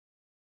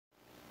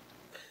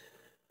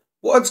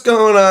What's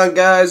going on,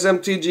 guys?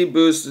 MTG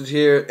Boosted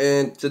here,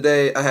 and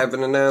today I have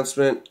an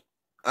announcement.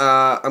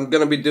 I'm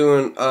going to be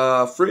doing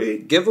a free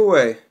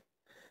giveaway.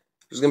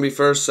 There's going to be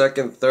first,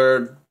 second,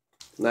 third.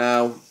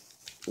 Now,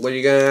 what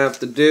you're going to have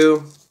to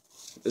do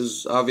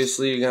is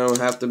obviously you're going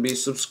to have to be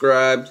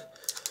subscribed.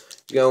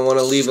 You're going to want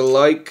to leave a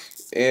like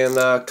and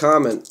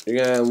comment.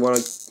 You're going to want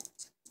to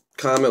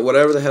comment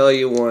whatever the hell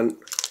you want.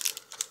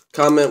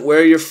 Comment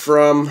where you're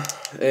from,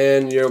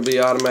 and you'll be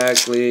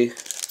automatically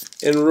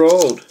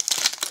enrolled.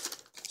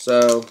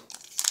 So,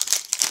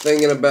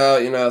 thinking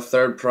about,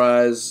 third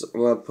prize,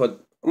 I'm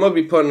gonna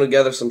be putting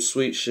together some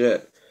sweet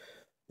shit.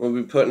 We'll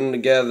be putting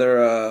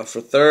together,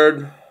 for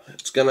third,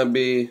 it's gonna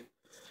be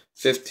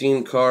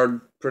 15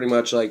 card, pretty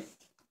much like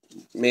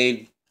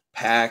made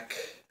pack.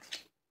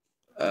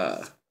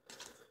 You're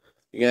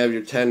gonna have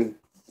your 10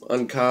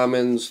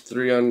 uncommons,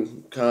 3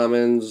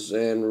 uncommons,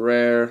 and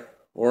rare,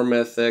 or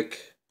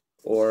mythic,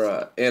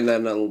 or, and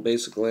then a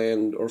basic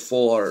land, or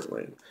full art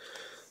land.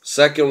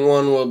 Second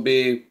one will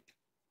be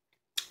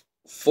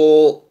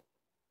full,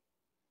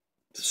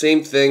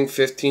 same thing,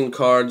 15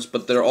 cards,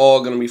 but they're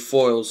all going to be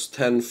foils.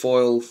 10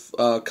 foil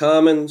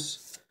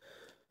commons,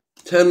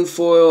 10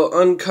 foil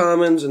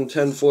uncommons, and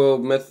 10 foil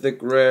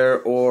mythic rare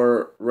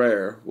or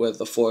rare with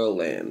a foil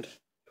land.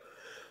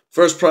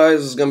 First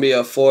prize is going to be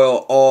a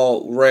foil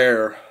all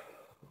rare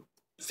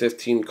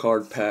 15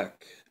 card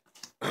pack.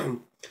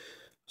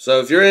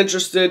 So if you're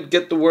interested,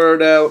 get the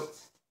word out.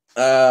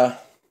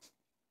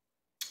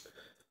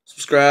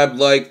 Subscribe,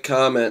 like,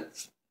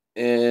 comment,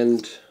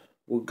 and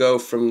we'll go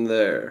from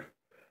there.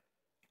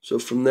 So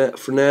from that,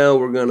 for now,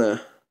 we're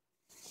gonna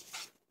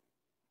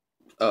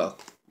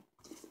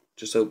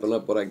just open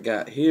up what I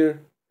got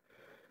here.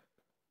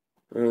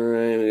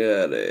 Alright, we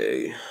got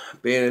a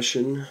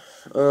banishing.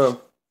 Alright,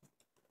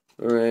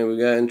 we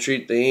got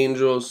entreat the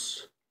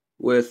angels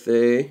with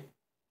a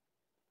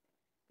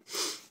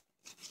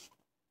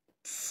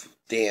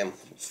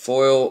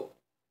foil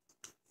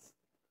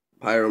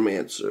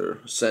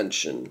pyromancer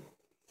ascension.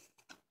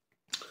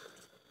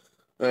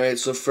 Alright,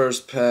 so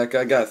first pack,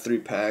 I got 3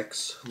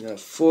 packs. I got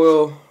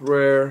foil,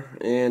 rare,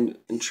 and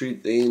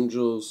entreat the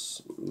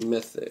angels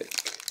mythic.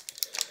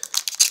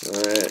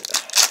 Alright.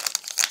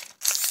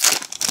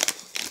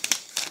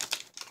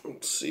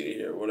 Let's see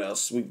here, what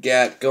else we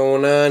got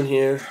going on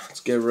here.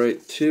 Let's get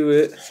right to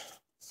it.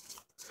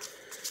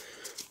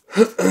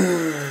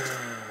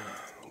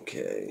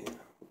 Okay,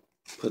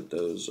 put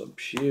those up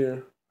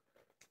here.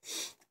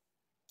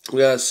 We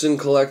got a Sin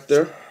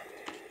Collector,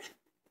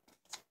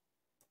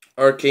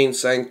 Arcane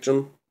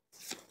Sanctum,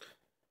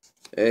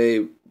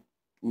 a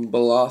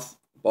Baloth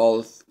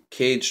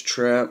Cage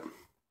Trap.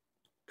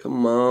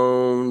 Come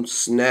on,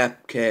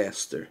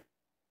 Snapcaster.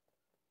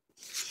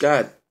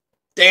 God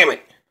damn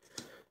it!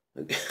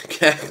 A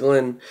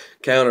Cackling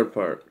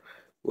Counterpart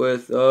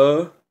with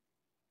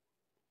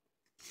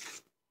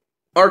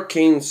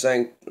Arcane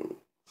Sanctum.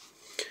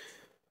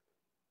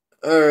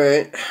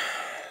 Alright,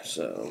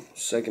 so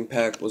second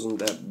pack wasn't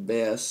the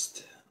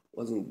best.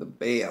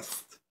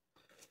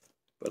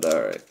 But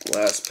alright,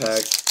 last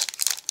pack.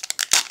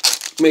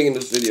 Making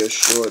this video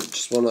short,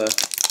 just want to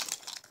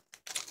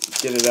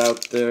get it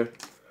out there.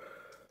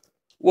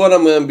 What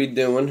I'm going to be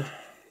doing.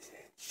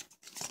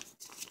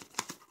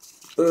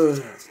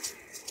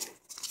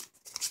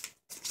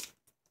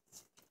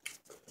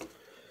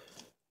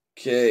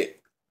 Okay.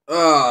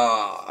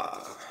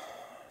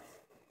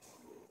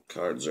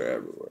 Cards are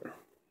everywhere.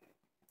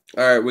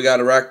 Alright, we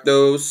got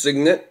Arachno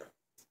Signet.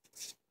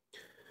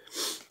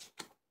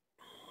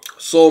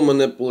 Soul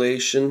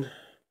Manipulation,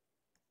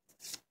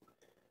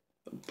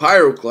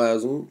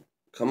 Pyroclasm.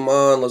 Come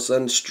on, let's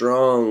end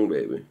strong,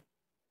 baby.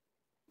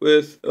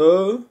 With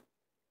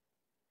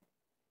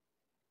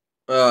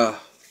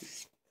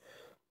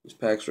these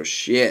packs were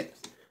shit.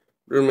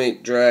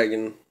 Roommate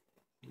Dragon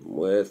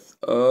with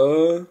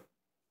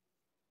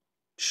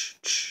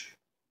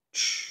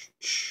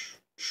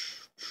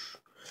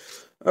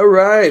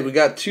Alright, we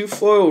got 2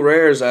 foil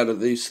rares out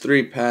of these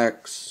 3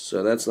 packs,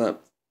 so that's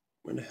not.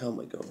 Where the hell am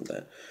I going with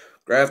that?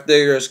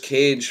 Grafdigger's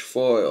Cage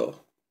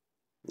Foil.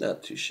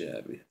 Not too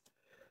shabby.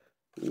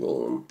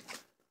 Roll them.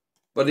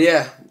 But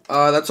yeah,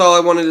 that's all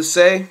I wanted to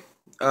say.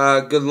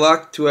 Good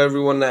luck to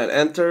everyone that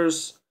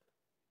enters.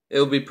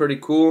 It'll be pretty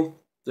cool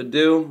to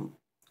do.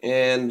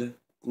 And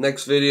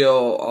next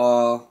video,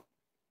 I'll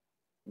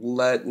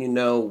let you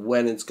know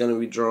when it's going to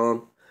be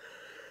drawn.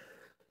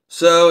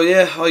 So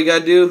yeah, all you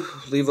gotta do,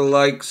 leave a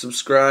like,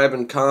 subscribe,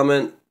 and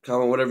comment.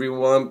 Comment whatever you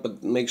want,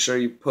 but make sure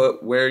you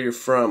put where you're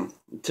from.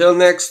 Until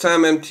next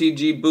time,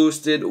 MTG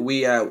Boosted,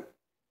 we out.